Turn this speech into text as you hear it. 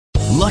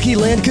Lucky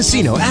Land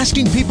Casino,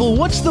 asking people,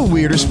 what's the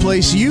weirdest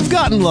place you've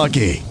gotten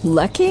lucky?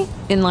 Lucky?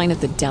 In line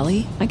at the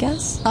deli, I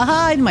guess?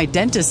 Aha, in my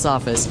dentist's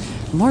office.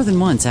 More than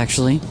once,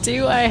 actually.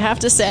 Do I have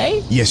to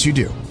say? Yes, you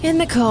do. In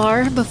the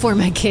car before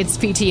my kids'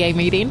 PTA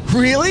meeting.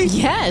 Really?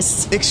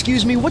 Yes.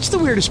 Excuse me, what's the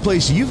weirdest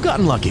place you've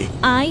gotten lucky?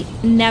 I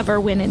never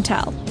win and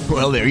tell.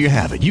 Well, there you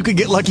have it. You can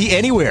get lucky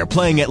anywhere,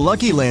 playing at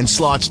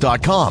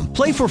LuckyLandSlots.com.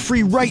 Play for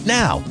free right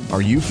now.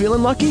 Are you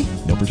feeling lucky?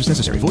 No purchase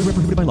necessary. Void where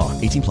prohibited by law.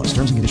 18 plus.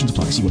 Terms and conditions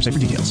apply. See website for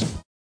details.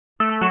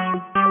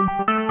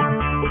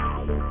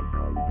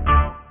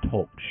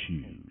 Talk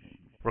shoes.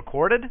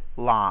 Recorded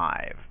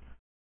live.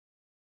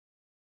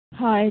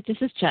 Hi, this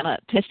is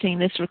Janet, testing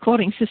this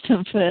recording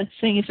system for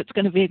seeing if it's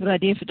going to be a good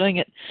idea for doing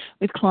it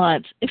with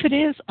clients. If it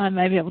is, I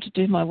may be able to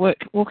do my work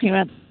walking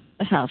around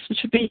the house, which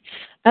would be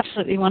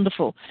absolutely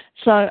wonderful.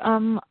 So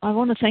I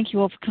want to thank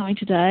you all for coming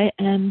today,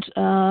 and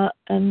I'll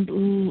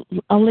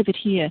leave it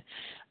here.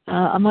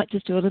 I might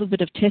just do a little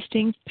bit of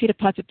testing. Peter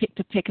Piper picked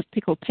a peck of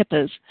pickled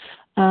peppers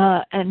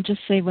and just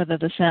see whether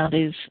the sound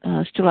is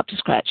still up to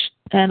scratch.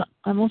 And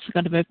I'm also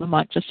going to move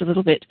my mic just a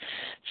little bit.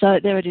 So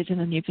there it is in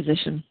the new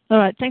position. All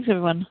right, thanks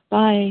everyone.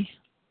 Bye.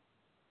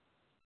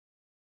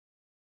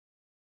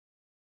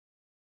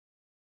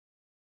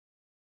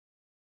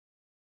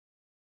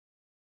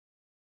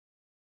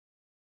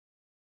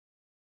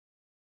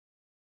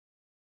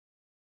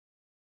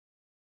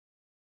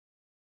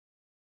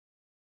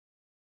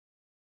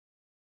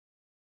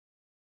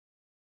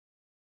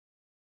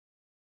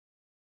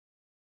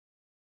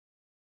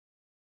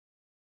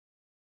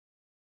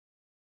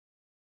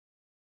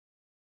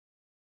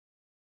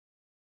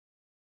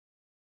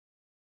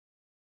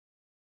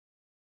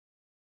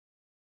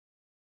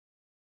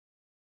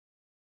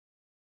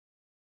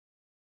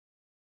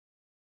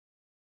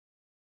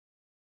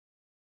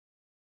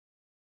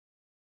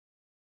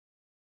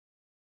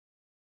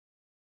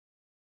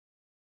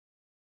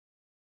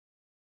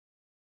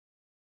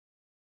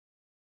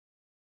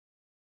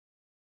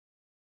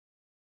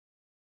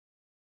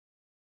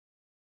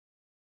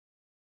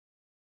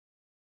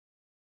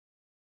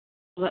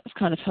 Well, that was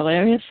kind of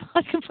hilarious.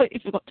 I completely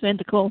forgot to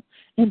end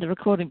the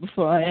recording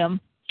before I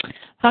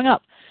hung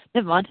up.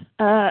 Never mind.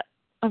 I'm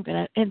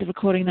going to end the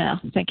recording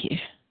now. Thank you.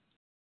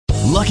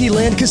 Lucky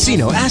Land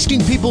Casino,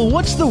 asking people,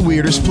 what's the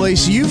weirdest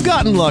place you've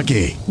gotten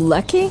lucky?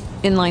 Lucky?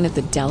 In line at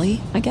the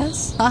deli, I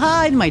guess?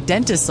 Aha, in my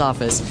dentist's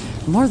office.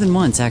 More than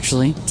once,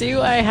 actually.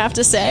 Do I have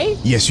to say?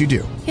 Yes, you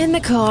do. In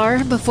the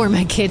car before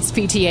my kids'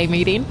 PTA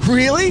meeting.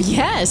 Really?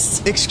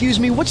 Yes.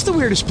 Excuse me, what's the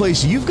weirdest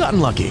place you've gotten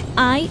lucky?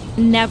 I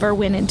never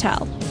win and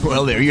tell.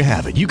 Well, there you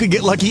have it. You can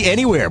get lucky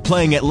anywhere,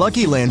 playing at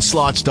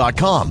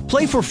LuckyLandSlots.com.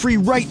 Play for free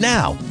right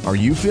now. Are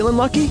you feeling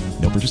lucky?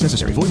 No purchase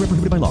necessary. Void where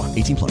prohibited by law.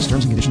 18 plus.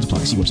 Terms and conditions apply.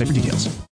 See website for details.